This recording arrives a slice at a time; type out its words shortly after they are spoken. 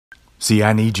See,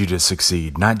 I need you to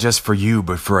succeed, not just for you,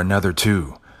 but for another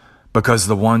too. Because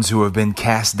the ones who have been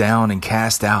cast down and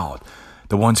cast out,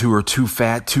 the ones who are too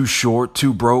fat, too short,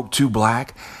 too broke, too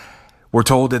black, we're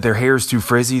told that their hair's too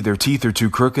frizzy, their teeth are too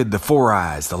crooked, the four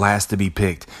eyes, the last to be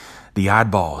picked, the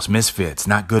oddballs, misfits,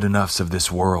 not good enoughs of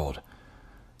this world.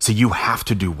 So you have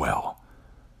to do well.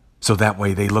 So that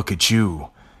way they look at you,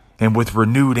 and with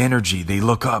renewed energy, they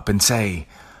look up and say,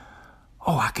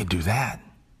 oh, I could do that.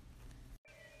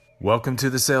 Welcome to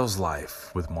the Sales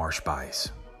Life with Marsh Bice.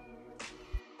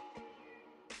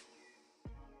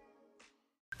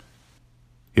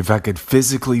 If I could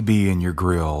physically be in your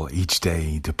grill each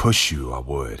day to push you, I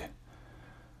would.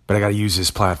 But I got to use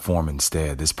this platform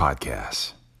instead, this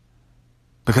podcast.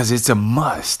 Because it's a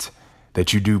must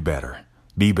that you do better,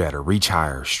 be better, reach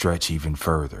higher, stretch even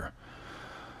further.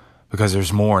 Because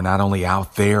there's more not only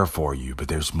out there for you, but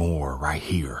there's more right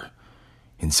here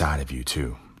inside of you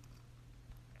too.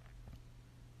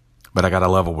 But I got to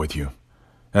level with you.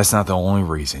 That's not the only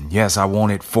reason. Yes, I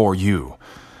want it for you.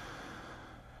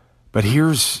 But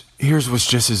here's what's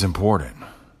just as important.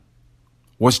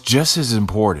 What's just as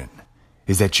important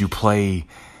is that you play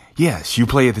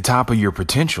at the top of your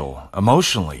potential,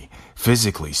 emotionally,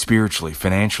 physically, spiritually,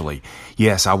 financially.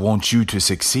 Yes, I want you to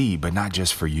succeed, but not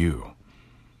just for you,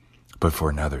 but for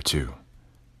another too.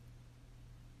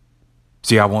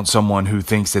 See, I want someone who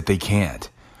thinks that they can't,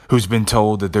 who's been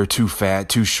told that they're too fat,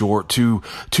 too short, too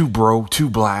broke, too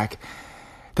black,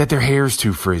 that their hair's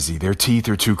too frizzy, their teeth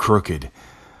are too crooked,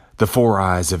 the four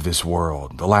eyes of this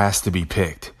world, the last to be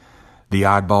picked, the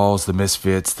oddballs, the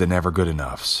misfits, the never good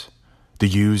enoughs, the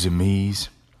yous and me's.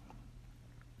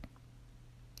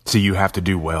 So you have to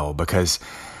do well because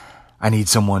I need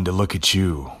someone to look at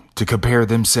you, to compare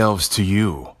themselves to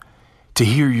you, to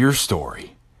hear your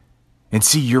story and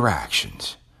see your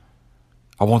actions.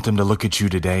 I want them to look at you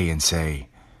today and say,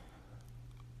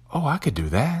 oh, I could do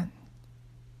that.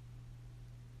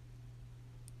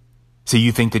 See,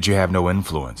 you think that you have no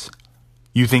influence.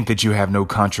 You think that you have no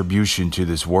contribution to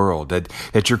this world,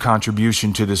 that your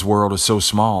contribution to this world is so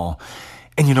small.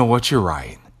 And you know what? You're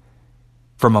right.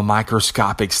 From a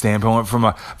microscopic standpoint,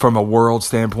 from a world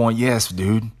standpoint, yes,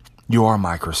 dude, you are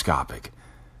microscopic.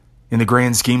 In the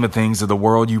grand scheme of things of the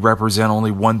world, you represent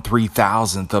only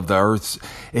 1/3000th of the Earth's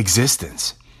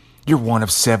existence. You're one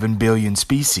of 7 billion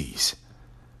species.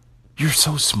 You're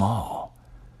so small,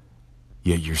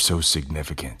 yet you're so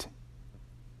significant.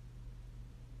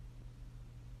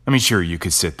 I mean, sure, you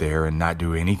could sit there and not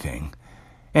do anything.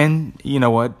 And you know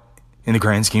what? In the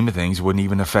grand scheme of things, it wouldn't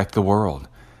even affect the world.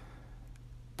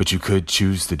 But you could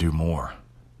choose to do more,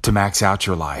 to max out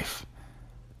your life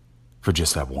for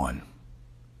just that one.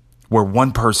 Where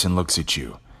one person looks at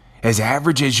you, as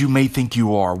average as you may think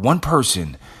you are, one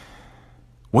person,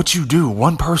 what you do,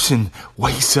 one person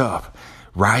wakes up,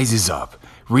 rises up,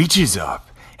 reaches up,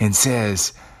 and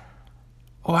says,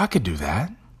 oh, I could do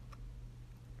that.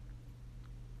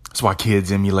 That's why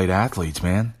kids emulate athletes,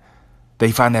 man.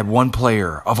 They find that one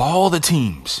player of all the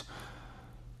teams,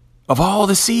 of all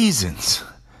the seasons,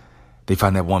 they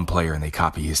find that one player and they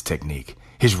copy his technique,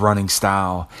 his running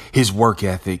style, his work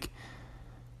ethic.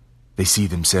 They see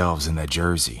themselves in that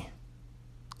jersey.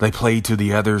 They play to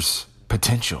the other's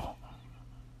potential.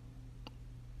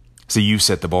 So you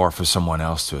set the bar for someone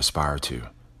else to aspire to.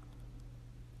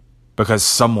 Because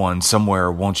someone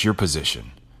somewhere wants your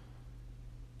position.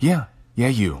 Yeah,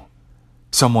 you.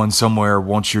 Someone somewhere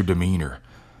wants your demeanor.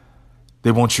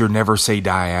 They want your never say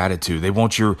die attitude. They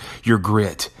want your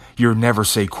grit, your never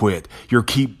say quit, your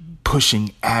keep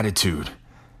pushing attitude.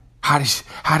 How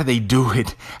do they do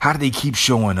it? How do they keep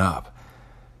showing up?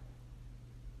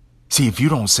 See, if you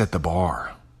don't set the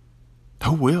bar,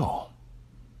 who will?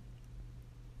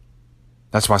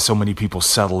 That's why so many people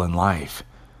settle in life.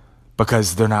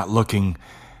 Because they're not looking,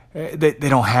 they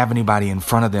don't have anybody in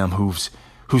front of them who's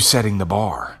setting the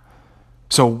bar.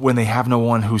 So when they have no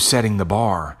one who's setting the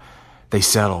bar, they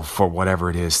settle for whatever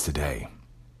it is today.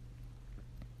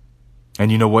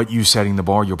 And you know what? You setting the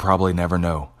bar, you'll probably never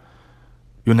know.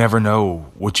 You'll never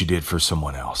know what you did for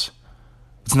someone else.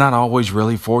 It's not always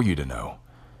really for you to know.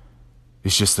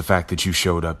 It's just the fact that you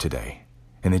showed up today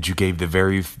and that you gave the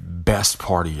very best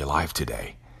part of your life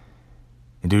today.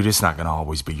 And dude, it's not going to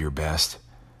always be your best.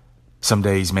 Some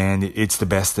days, man, it's the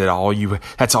best that's all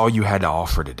you had to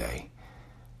offer today.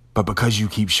 But because you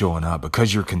keep showing up,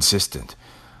 because you're consistent,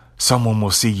 someone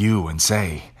will see you and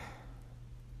say,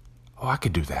 oh, I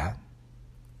could do that.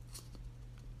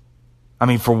 I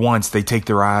mean, for once, they take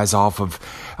their eyes off of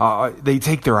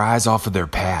their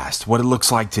past, what it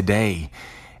looks like today,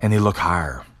 and they look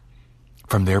higher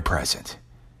from their present,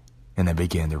 and they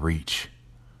begin to reach.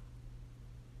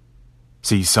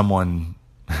 See, someone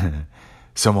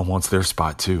wants their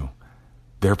spot too,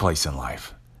 their place in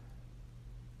life.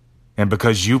 And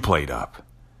because you played up,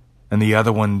 and the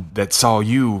other one that saw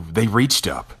you, they reached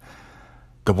up.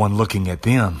 The one looking at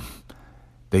them,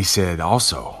 they said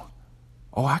also,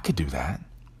 oh, I could do that.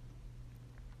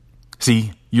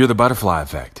 See, you're the butterfly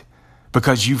effect.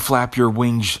 Because you flap your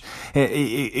wings,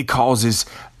 it causes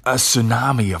a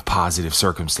tsunami of positive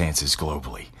circumstances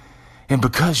globally. And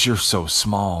because you're so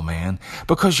small, man,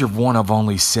 because you're one of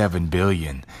only 7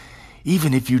 billion,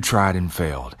 even if you tried and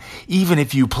failed, even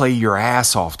if you play your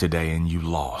ass off today and you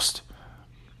lost,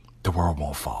 the world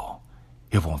won't fall.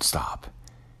 It won't stop.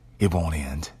 It won't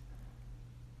end.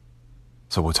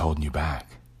 So what's holding you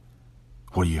back?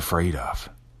 What are you afraid of?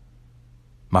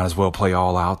 Might as well play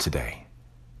all out today.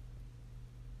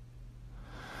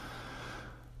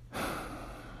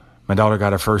 My daughter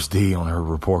got her first D on her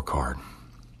report card.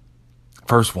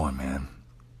 First one, man.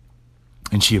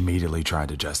 And she immediately tried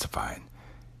to justify it.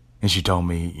 And she told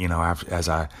me, as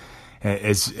I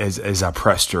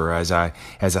pressed her, as I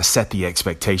set the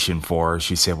expectation for her,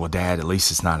 she said, well, Dad, at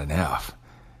least it's not an F.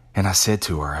 And I said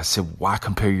to her, why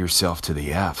compare yourself to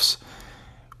the Fs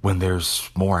when there's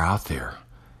more out there,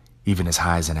 even as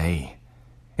high as an A?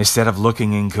 Instead of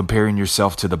looking and comparing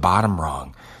yourself to the bottom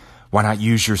rung, why not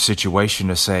use your situation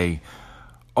to say,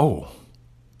 oh,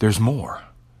 there's more.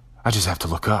 I just have to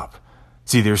look up.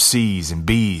 See, there's C's and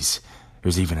B's.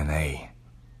 There's even an A.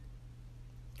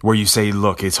 Where you say,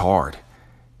 look, it's hard.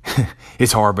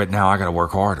 It's hard, but now I got to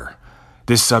work harder.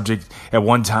 This subject, at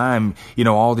one time,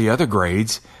 all the other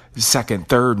grades, second,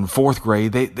 third, and fourth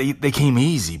grade, they came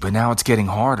easy, but now it's getting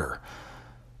harder.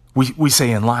 We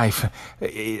say in life,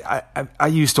 I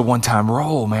used to one time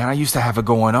roll, man. I used to have it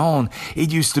going on.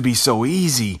 It used to be so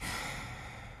easy.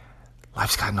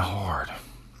 Life's gotten hard.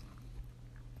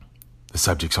 The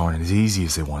subjects aren't as easy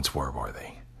as they once were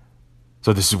they?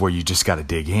 So this is where you just got to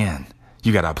dig in.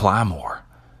 You got to apply more.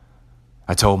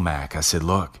 I told Mac, I said,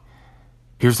 look,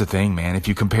 here's the thing, man. If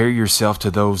you compare yourself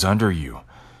to those under you,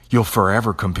 you'll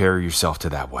forever compare yourself to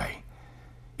that way.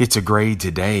 It's a grade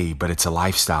today, but it's a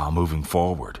lifestyle moving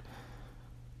forward.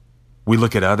 We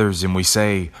look at others and we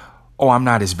say, oh, I'm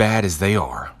not as bad as they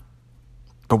are.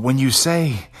 But when you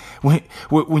say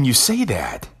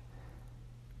that,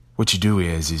 what you do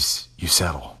is you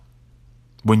settle.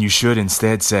 When you should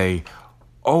instead say,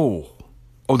 oh,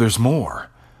 there's more.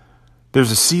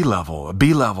 There's a C level, a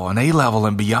B level, an A level,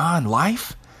 and beyond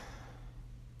life.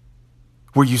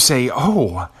 Where you say,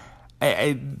 oh,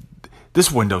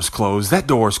 this window's closed, that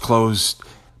door's closed,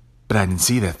 but I didn't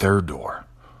see that third door.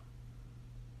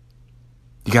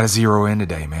 You got to zero in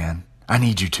today, man. I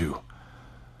need you to.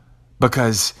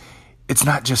 Because it's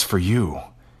not just for you.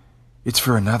 It's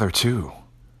for another too.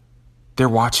 They're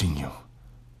watching you.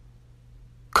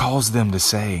 Cause them to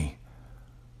say,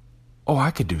 oh,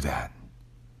 I could do that.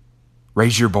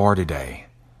 Raise your bar today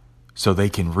so they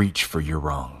can reach for your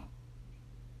rung.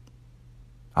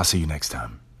 I'll see you next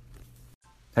time.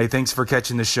 Hey, thanks for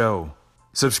catching the show.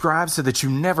 Subscribe so that you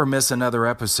never miss another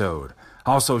episode.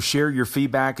 Also, share your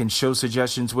feedback and show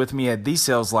suggestions with me at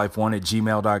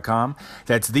thesaleslife1@gmail.com.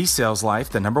 That's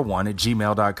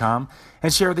thesaleslife1@gmail.com.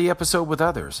 And share the episode with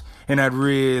others. And I'd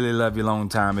really love you a long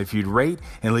time if you'd rate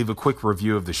and leave a quick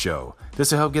review of the show.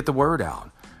 This will help get the word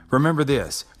out. Remember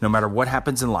this, no matter what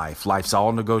happens in life, life's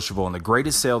all negotiable, and the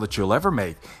greatest sale that you'll ever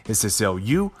make is to sell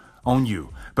you on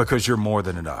you, because you're more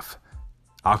than enough.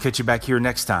 I'll catch you back here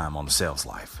next time on The Sales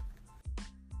Life.